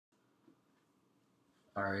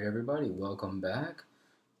Alright everybody, welcome back.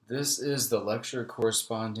 This is the lecture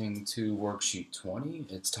corresponding to Worksheet 20.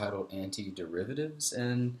 It's titled Antiderivatives,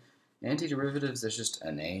 and antiderivatives is just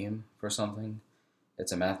a name for something.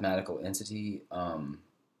 It's a mathematical entity.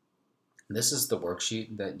 This is the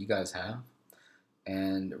worksheet that you guys have,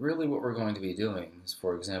 and really what we're going to be doing is,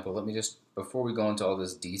 for example, before we go into all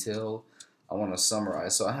this detail, I want to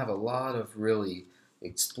summarize. So I have a lot of really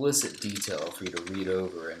explicit detail for you to read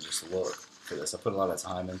over and just look for this. I put a lot of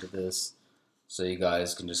time into this, so you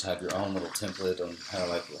guys can just have your own little template on how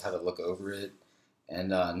to look over it. And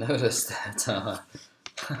notice that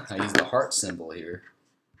I use the heart symbol here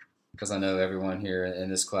because I know everyone here in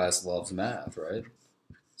this class loves math, right?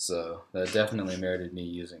 So that definitely merited me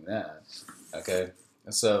using that. Okay,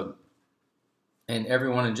 so and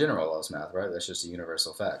everyone in general loves math, right? That's just a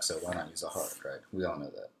universal fact. So why not use a heart, right? We all know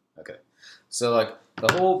that. Okay, so like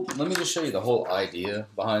let me just show you the whole idea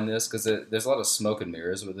behind this because there's a lot of smoke and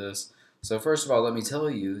mirrors with this. So first of all, let me tell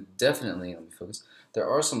you, definitely, let me focus. There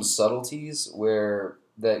are some subtleties where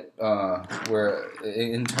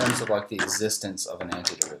in terms of like the existence of an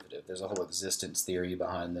antiderivative, there's a whole existence theory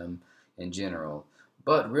behind them in general.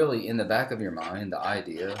 But really, in the back of your mind, the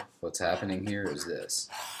idea, what's happening here is this.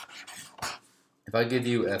 If I give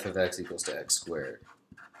you f of x equals to x squared,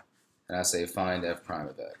 and I say find f prime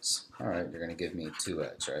of x, all right, you're going to give me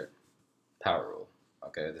 2x, right? Power rule.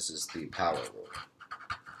 Okay, this is the power rule.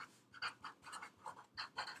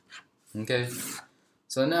 Okay,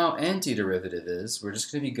 so now antiderivative is, we're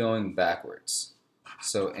just going to be going backwards.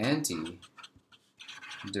 So antiderivative,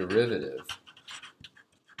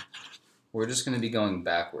 we're just going to be going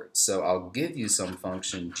backwards. So I'll give you some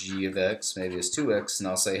function g of x, maybe it's 2x, and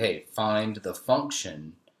I'll say, hey, find the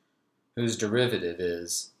function whose derivative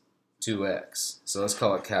is 2x. So let's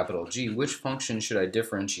call it capital G. Which function should I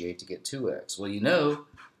differentiate to get 2x? Well, you know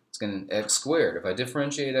it's going to x squared. If I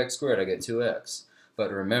differentiate x squared, I get 2x. But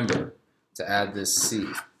remember to add this c,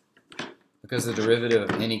 because the derivative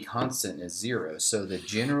of any constant is 0. So the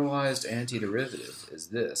generalized antiderivative is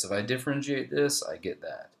this. If I differentiate this, I get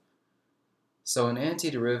that. So in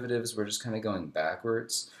antiderivatives, we're just kind of going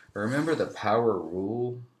backwards. Remember the power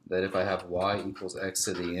rule that if I have y equals x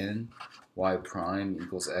to the n, y prime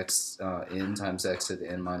equals x n times x to the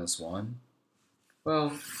n minus 1? Well,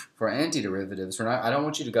 for antiderivatives, I don't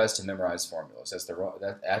want you guys to memorize formulas.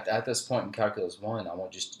 At this point in Calculus 1, I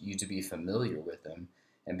want just you to be familiar with them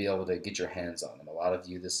and be able to get your hands on them. A lot of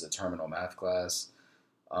you, this is a terminal math class.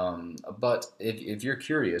 But if you're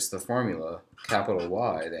curious, the formula, capital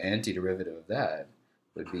Y, the antiderivative of that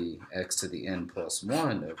would be x to the n plus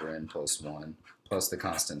 1 over n plus 1 plus the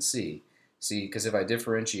constant c. See, because if I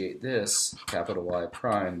differentiate this, capital Y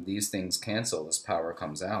prime, these things cancel, this power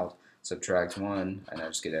comes out, subtract 1, and I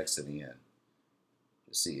just get x to the n.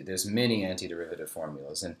 See, there's many antiderivative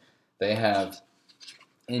formulas, and they have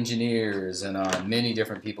engineers and many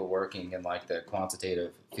different people working in like the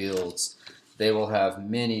quantitative fields. They will have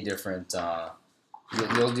many different,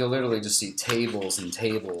 you'll literally just see tables and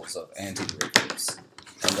tables of antiderivatives.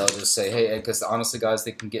 And they'll just say, hey, because honestly, guys,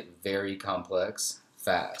 they can get very complex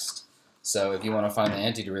fast. So if you want to find the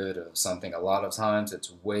antiderivative of something, a lot of times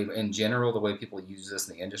it's in general, the way people use this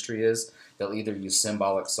in the industry is they'll either use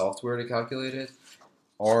symbolic software to calculate it,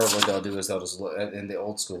 or what they'll do is they'll just look, in the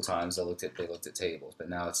old school times, they looked at tables,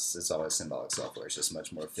 but now it's always symbolic software. It's just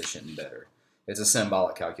much more efficient and better. It's a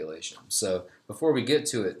symbolic calculation. So before we get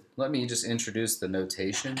to it, let me just introduce the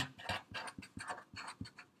notation.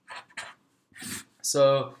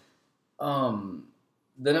 So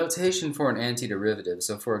the notation for an antiderivative,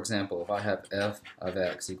 so for example, if I have f of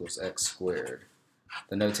x equals x squared,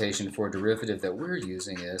 the notation for a derivative that we're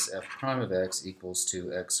using is f prime of x equals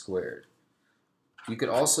to x squared. You could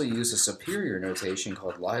also use a superior notation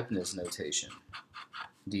called Leibniz notation.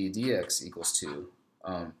 d dx equals to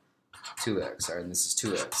 2x, right? And this is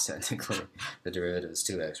 2x technically. The derivative is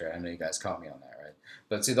 2x, right? I know you guys caught me on that, right?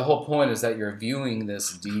 But see, the whole point is that you're viewing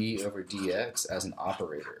this d over dx as an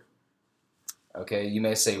operator. Okay, you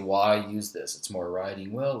may say, why use this? It's more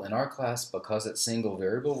writing. Well, in our class, because it's single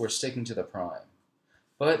variable, we're sticking to the prime.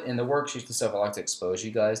 But in the worksheets and stuff, I like to expose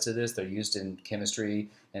you guys to this. They're used in chemistry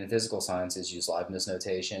and physical sciences, use Leibniz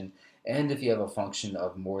notation. And if you have a function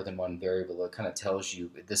of more than one variable, it kind of tells you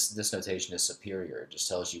this notation is superior. It just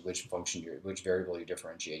tells you which variable you're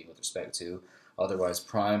differentiating with respect to. Otherwise,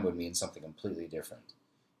 prime would mean something completely different.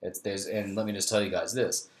 And let me just tell you guys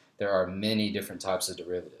this. There are many different types of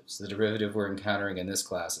derivatives. The derivative we're encountering in this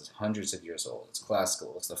class is hundreds of years old. It's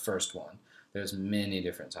classical. It's the first one. There's many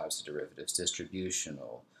different types of derivatives,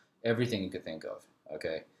 distributional, everything you could think of,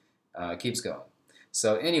 okay? It keeps going.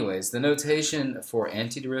 So anyways, the notation for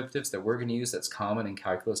antiderivatives that we're going to use that's common in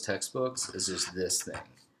calculus textbooks is just this thing.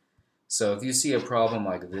 So if you see a problem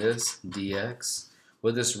like this, dx,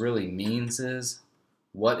 what this really means is,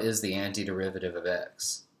 what is the antiderivative of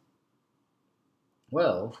x?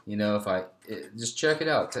 Well, you know, just check it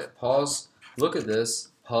out. Pause, look at this,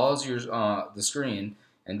 pause the screen,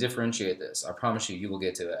 and differentiate this. I promise you, you will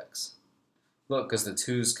get to x. Look, because the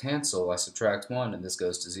 2's cancel, I subtract 1, and this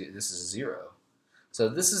goes to 0. This is 0. So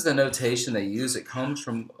this is the notation they use. It comes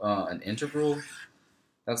from an integral.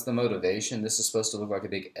 That's the motivation. This is supposed to look like a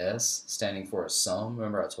big S standing for a sum.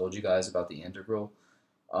 Remember I told you guys about the integral?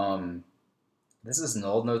 This is an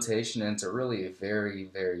old notation, and it's a really very,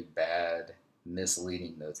 very bad,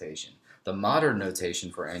 misleading notation. The modern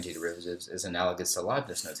notation for antiderivatives is analogous to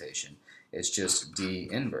Leibniz notation. It's just d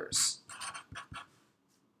inverse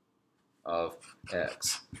of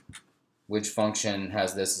x. Which function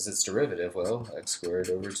has this as its derivative? Well, x squared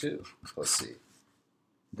over 2 plus c.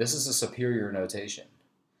 This is a superior notation.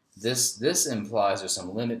 This implies there's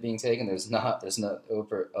some limit being taken. There's not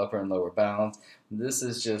upper and lower bounds. This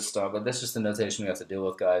is just, but that's just the notation we have to deal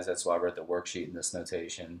with, guys. That's why I wrote the worksheet in this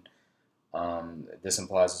notation. This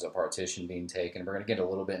implies there's a partition being taken. We're going to get a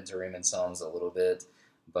little bit into Riemann sums a little bit,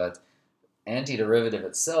 but antiderivative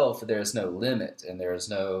itself, there's no limit, and there's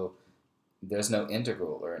no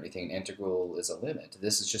integral or anything. Integral is a limit.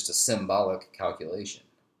 This is just a symbolic calculation.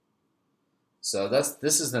 So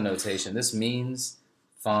this is the notation. This means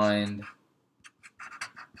find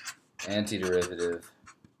antiderivative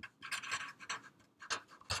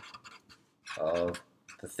of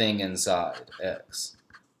the thing inside x,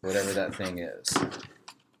 whatever that thing is.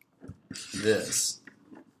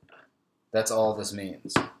 That's all this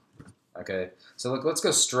means. Okay, so look, let's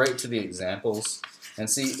go straight to the examples and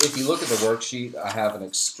see. If you look at the worksheet, I have an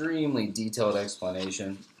extremely detailed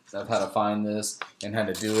explanation of how to find this and how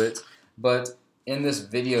to do it. But in this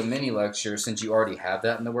video mini lecture, since you already have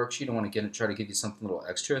that in the worksheet, I want to try to give you something a little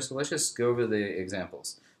extra. So let's just go over the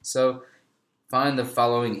examples. So find the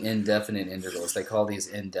following indefinite integrals. They call these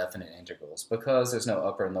indefinite integrals because there's no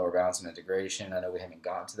upper and lower bounds in integration. I know we haven't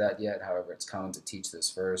gotten to that yet. However, it's common to teach this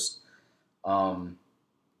first.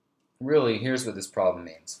 Really, here's what this problem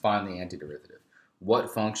means. Find the antiderivative.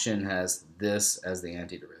 What function has this as the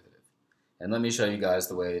antiderivative? And let me show you guys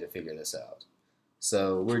the way to figure this out.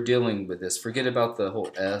 So we're dealing with this. Forget about the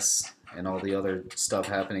whole s and all the other stuff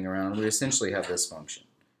happening around. We essentially have this function,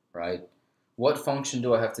 right? What function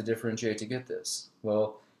do I have to differentiate to get this?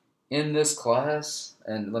 Well, in this class,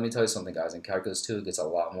 and let me tell you something, guys, in Calculus 2 it gets a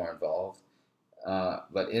lot more involved.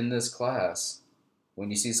 But in this class, when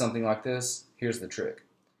you see something like this, here's the trick.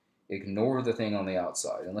 Ignore the thing on the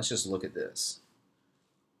outside, and let's just look at this.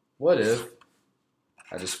 What if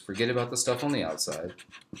I just forget about the stuff on the outside?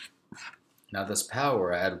 Now this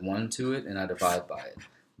power, I add 1 to it and I divide by it.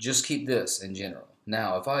 Just keep this in general.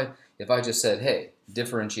 Now if I just said, hey,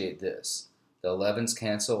 differentiate this, the 11's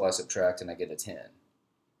cancel, I subtract, and I get a 10.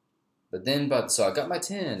 But then, so I got my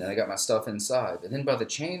 10 and I got my stuff inside. But then by the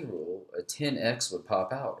chain rule, a 10x would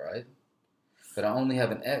pop out, right? But I only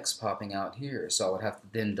have an x popping out here, so I would have to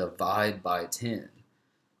then divide by 10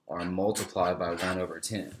 or multiply by 1 over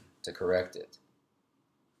 10 to correct it.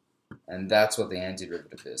 And that's what the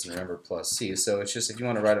antiderivative is. And remember, plus c. So it's just, if you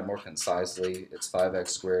want to write it more concisely, it's 5x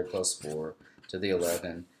squared plus 4 to the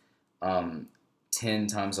 11. 10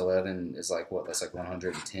 times 11 is like what? That's like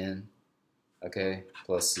 110. Okay,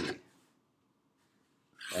 plus c.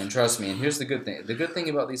 And trust me, and here's the good thing. The good thing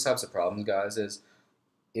about these types of problems, guys, is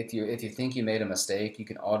if you think you made a mistake, you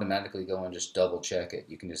can automatically go and just double check it.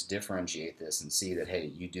 You can just differentiate this and see that, hey,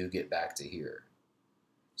 you do get back to here.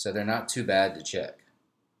 So they're not too bad to check.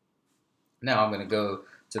 Now I'm going to go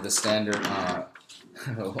to the standard,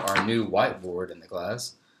 our new whiteboard in the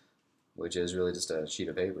class, which is really just a sheet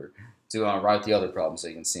of paper, to write the other problems so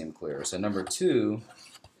you can see them clearer. So number 2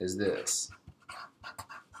 is this.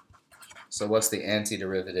 So what's the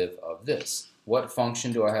antiderivative of this? What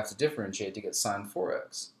function do I have to differentiate to get sine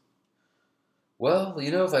 4x? Well, you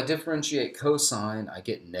know, if I differentiate cosine, I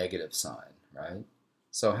get negative sine, right?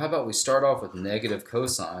 So how about we start off with negative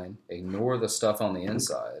cosine, ignore the stuff on the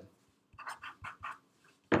inside,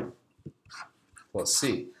 plus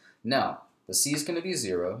c. Now, the c is going to be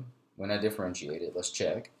 0 when I differentiate it. Let's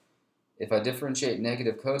check. If I differentiate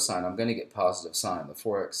negative cosine, I'm going to get positive sine. The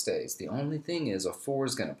 4x stays. The only thing is a 4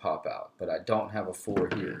 is going to pop out, but I don't have a 4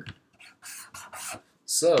 here.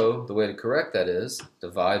 So the way to correct that is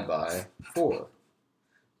divide by 4.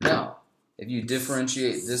 Now, if you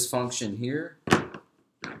differentiate this function here,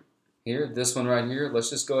 this one right here, let's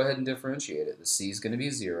just go ahead and differentiate it. The c is going to be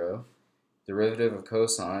 0. Derivative of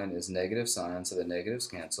cosine is negative sine, so the negatives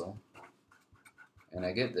cancel. And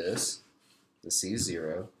I get this. The c is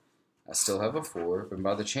 0. I still have a 4, but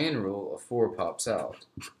by the chain rule, a 4 pops out.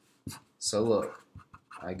 So look,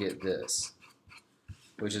 I get this,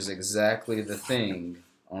 which is exactly the thing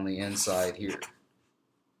on the inside here.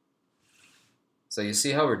 So you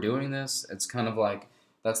see how we're doing this? It's kind of like,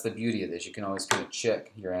 that's the beauty of this. You can always kind of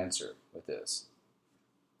check your answer with this.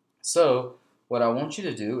 So what I want you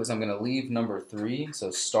to do is I'm going to leave number 3. So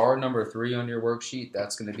star number 3 on your worksheet.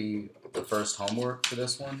 That's going to be the first homework for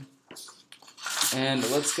this one. And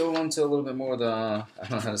let's go on to a little bit more of the, I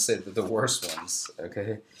don't know how to say it, the worst ones,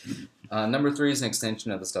 okay? Number 3 is an extension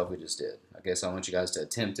of the stuff we just did. Okay, so I want you guys to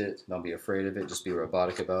attempt it. Don't be afraid of it. Just be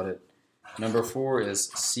robotic about it. Number 4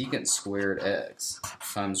 is secant squared x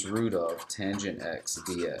times root of tangent x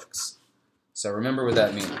dx. So remember what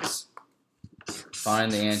that means.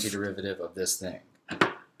 Find the antiderivative of this thing.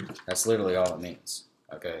 That's literally all it means.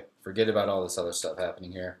 Okay, forget about all this other stuff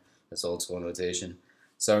happening here. This old school notation.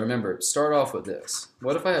 So remember, start off with this.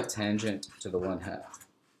 What if I have tangent to the 1/2?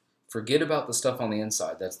 Forget about the stuff on the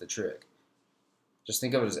inside. That's the trick. Just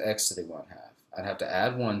think of it as x to the 1/2. I'd have to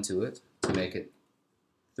add 1 to it to make it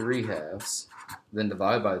 3/2, then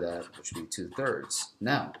divide by that, which would be 2/3.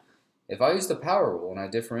 Now, if I use the power rule and I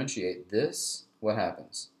differentiate this, what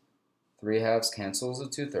happens? 3/2 cancels the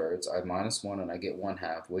 2/3. I minus 1 and I get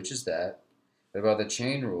 1/2, which is that. But by the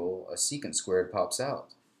chain rule, a secant squared pops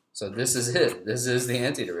out. So this is it. This is the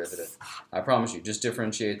antiderivative. I promise you, just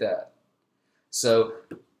differentiate that. So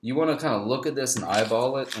you want to kind of look at this and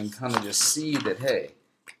eyeball it and kind of just see that, hey,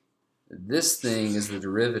 this thing is the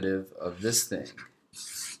derivative of this thing.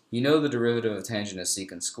 You know the derivative of tangent is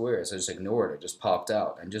secant squared, so just ignore it. It just popped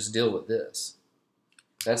out, and just deal with this.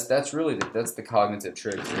 That's really the cognitive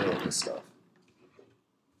trick to deal with this stuff.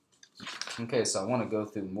 Okay, so I want to go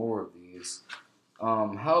through more of these.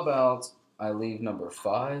 How about I leave number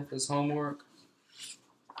 5 as homework,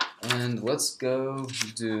 and let's go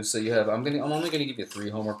do. So you have. I'm only gonna give you 3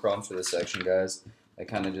 homework problems for this section, guys. I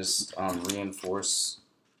kind of just reinforce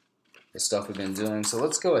the stuff we've been doing. So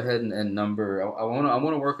let's go ahead and number. I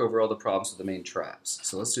want to work over all the problems with the main traps.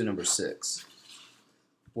 So let's do number 6.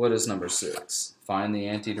 What is number 6? Find the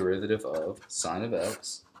antiderivative of sine of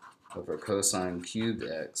x over cosine cubed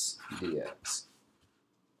x dx.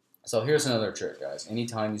 So here's another trick, guys.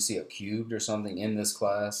 Anytime you see a cubed or something in this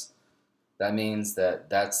class, that means that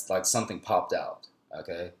that's like something popped out,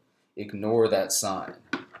 okay? Ignore that sign.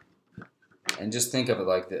 And just think of it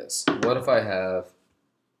like this. What if I have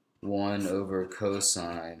 1 over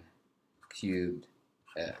cosine cubed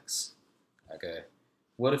x, okay?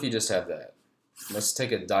 What if you just have that? Let's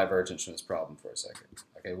take a divergence from this problem for a second.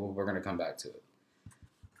 Okay, well, we're going to come back to it.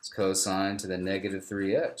 It's cosine to the negative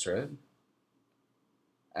 3x, right?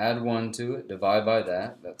 Add 1 to it, divide by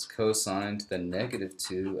that. That's cosine to the negative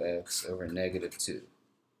 2x over negative 2.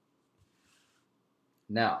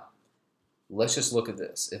 Now, let's just look at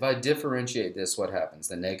this. If I differentiate this, what happens?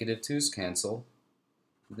 The negative 2's cancel.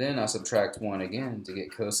 Then I subtract 1 again to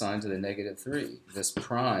get cosine to the negative 3. This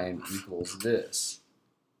prime equals this.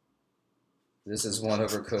 This is 1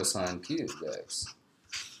 over cosine cubed x.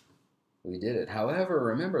 We did it. However,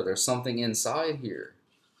 remember, there's something inside here.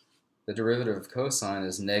 The derivative of cosine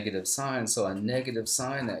is negative sine, so a negative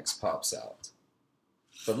sine x pops out.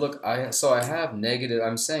 But look, so I have negative.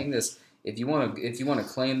 I'm saying this. If you want to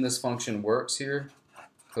claim this function works here,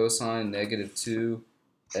 cosine negative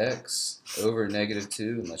 2x over negative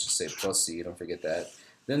 2, and let's just say plus c. Don't forget that.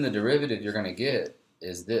 Then the derivative you're going to get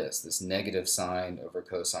is this negative sine over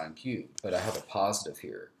cosine cubed. But I have a positive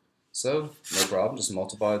here. So, no problem, just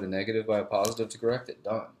multiply the negative by a positive to correct it.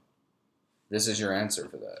 Done. This is your answer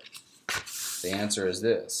for that. The answer is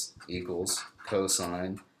this, equals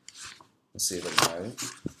cosine, let's see if I can write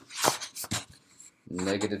it,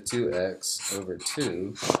 negative 2x over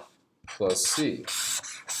 2 plus c.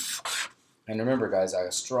 And remember, guys, I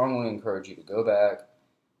strongly encourage you to go back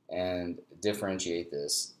and differentiate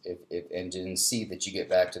this and see that you get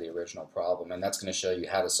back to the original problem. And that's going to show you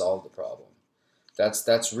how to solve the problem.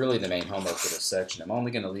 That's really the main homework for this section. I'm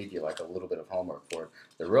only going to leave you like a little bit of homework for it.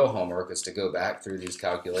 The real homework is to go back through these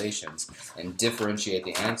calculations and differentiate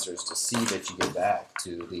the answers to see that you get back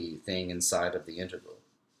to the thing inside of the integral,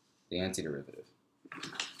 the antiderivative.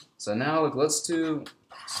 So now look, let's do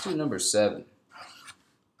number 7.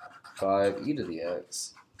 5e to the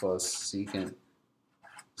x plus secant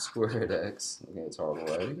squared x. Okay, it's horrible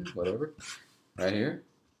writing, whatever. Right here.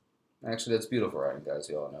 Actually, that's beautiful writing, guys.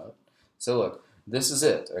 You all know it. So look. This is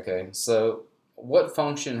it, okay? So what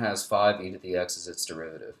function has 5e to the x as its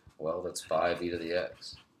derivative? Well, that's 5e to the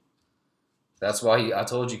x. That's why I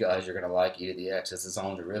told you guys you're going to like e to the x. It's its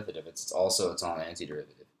own derivative. It's also its own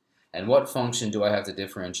antiderivative. And what function do I have to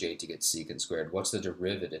differentiate to get secant squared? What's the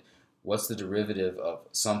derivative? What's the derivative of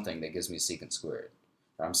something that gives me secant squared?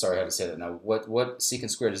 I'm sorry how to say that. Now, what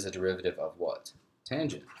secant squared is the derivative of what?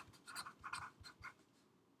 Tangent.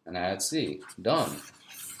 And I had c. Done.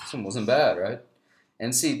 This one wasn't bad, right?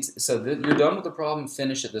 And see, so you're done with the problem.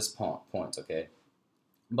 Finish at this point, okay?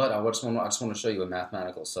 But I just want to show you a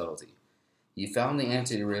mathematical subtlety. You found the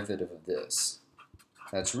antiderivative of this.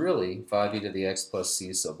 That's really 5e to the x plus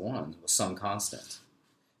c sub 1 with some constant.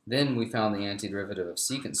 Then we found the antiderivative of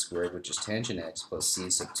secant squared, which is tangent x plus c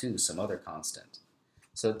sub 2, some other constant.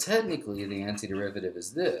 So technically, the antiderivative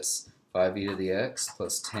is this, 5e to the x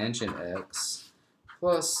plus tangent x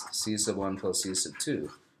plus c sub 1 plus c sub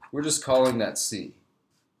 2. We're just calling that c.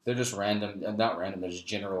 They're just random, not random, they're just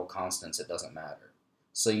general constants. It doesn't matter.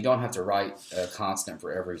 So you don't have to write a constant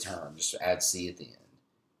for every term. Just add c at the end.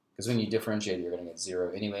 Because when you differentiate it, you're going to get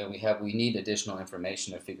 0. Anyway, we need additional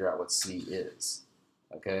information to figure out what c is.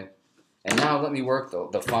 Okay? And now let me work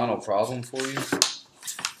the final problem for you.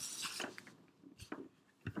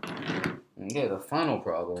 Okay, the final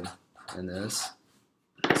problem in this,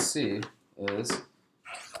 c, is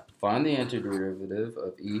find the antiderivative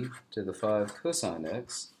of e to the 5 cosine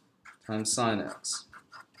x times sine x.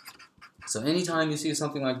 So anytime you see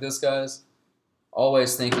something like this, guys,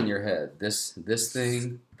 always think in your head, this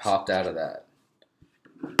thing popped out of that.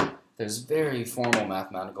 There's a very formal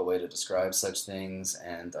mathematical way to describe such things,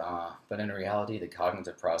 and but in reality, the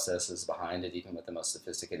cognitive processes behind it, even with the most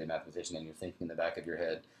sophisticated mathematician, and you're thinking in the back of your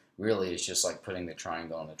head, really it's just like putting the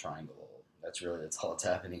triangle in the triangle hole. That's all that's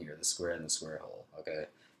happening here, the square in the square hole, okay?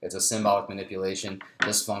 It's a symbolic manipulation.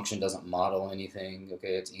 This function doesn't model anything,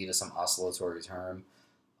 okay? It's e to some oscillatory term.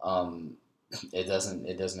 It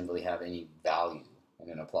doesn't really have any value in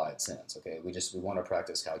an applied sense, okay? We want to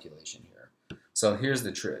practice calculation here. So here's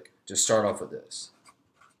the trick. Just start off with this.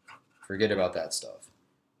 Forget about that stuff.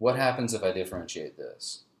 What happens if I differentiate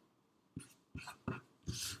this?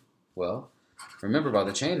 Well, remember by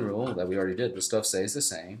the chain rule that we already did, the stuff stays the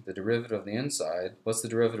same. The derivative of the inside, what's the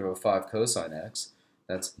derivative of 5 cosine x?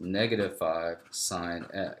 That's negative 5 sine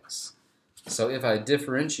x. So if I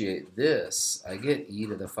differentiate this, I get e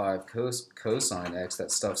to the 5 cosine x,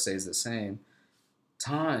 that stuff stays the same,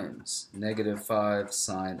 times negative 5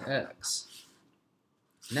 sine x.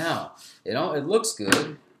 Now, it looks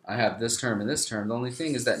good. I have this term and this term. The only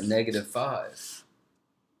thing is that negative 5.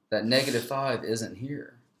 That negative 5 isn't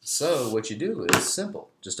here. So what you do is simple.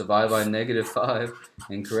 Just divide by negative 5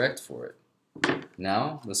 and correct for it.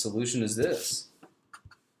 Now, the solution is this.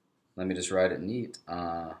 Let me just write it neat.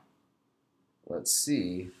 Let's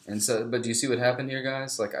see. And so, but do you see what happened here,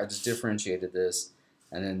 guys? Like I just differentiated this,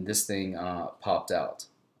 and then this thing popped out.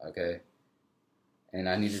 Okay, and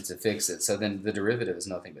I needed to fix it. So then the derivative is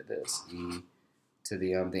nothing but this: e to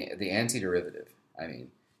the antiderivative. I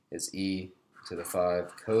mean, is e to the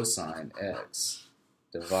 5 cosine x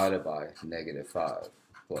divided by negative 5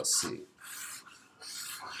 plus c.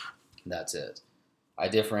 That's it. I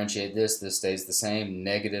differentiate this. This stays the same.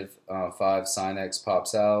 Negative 5 sine x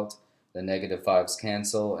pops out. The negative 5's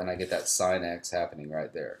cancel, and I get that sine x happening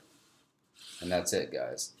right there. And that's it,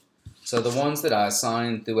 guys. So the ones that I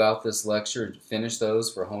assigned throughout this lecture, finish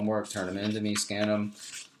those for homework, turn them in to me, scan them.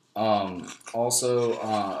 Also,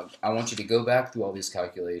 I want you to go back through all these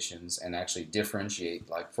calculations and actually differentiate,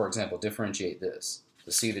 like, for example, differentiate this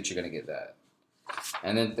to see that you're going to get that.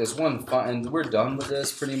 And then there's one, and we're done with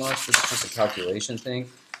this pretty much. This is just a calculation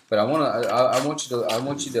thing. But I want you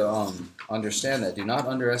to understand that. Do not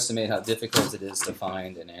underestimate how difficult it is to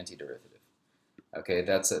find an antiderivative. Okay,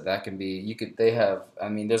 that can be. I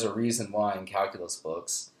mean, there's a reason why in calculus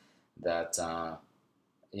books that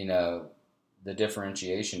the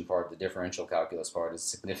differentiation part, the differential calculus part, is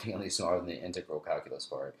significantly smaller than the integral calculus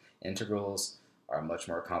part. Integrals are much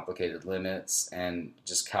more complicated limits, and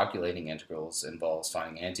just calculating integrals involves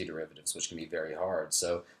finding antiderivatives, which can be very hard.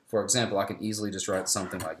 So, for example, I can easily just write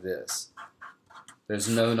something like this. There's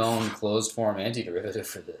no known closed form antiderivative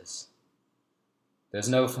for this. There's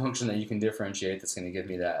no function that you can differentiate that's going to give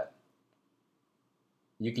me that.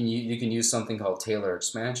 You can use something called Taylor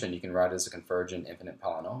expansion. You can write it as a convergent infinite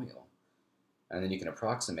polynomial, and then you can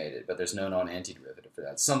approximate it, but there's no known antiderivative for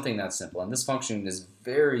that. Something that simple. And this function is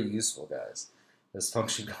very useful, guys. This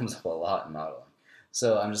function comes up a lot in modeling.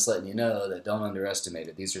 So I'm just letting you know that don't underestimate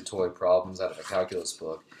it. These are toy problems out of a calculus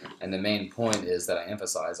book, and the main point is that I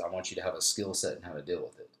emphasize I want you to have a skill set in how to deal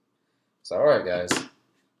with it. So alright guys,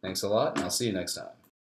 thanks a lot, and I'll see you next time.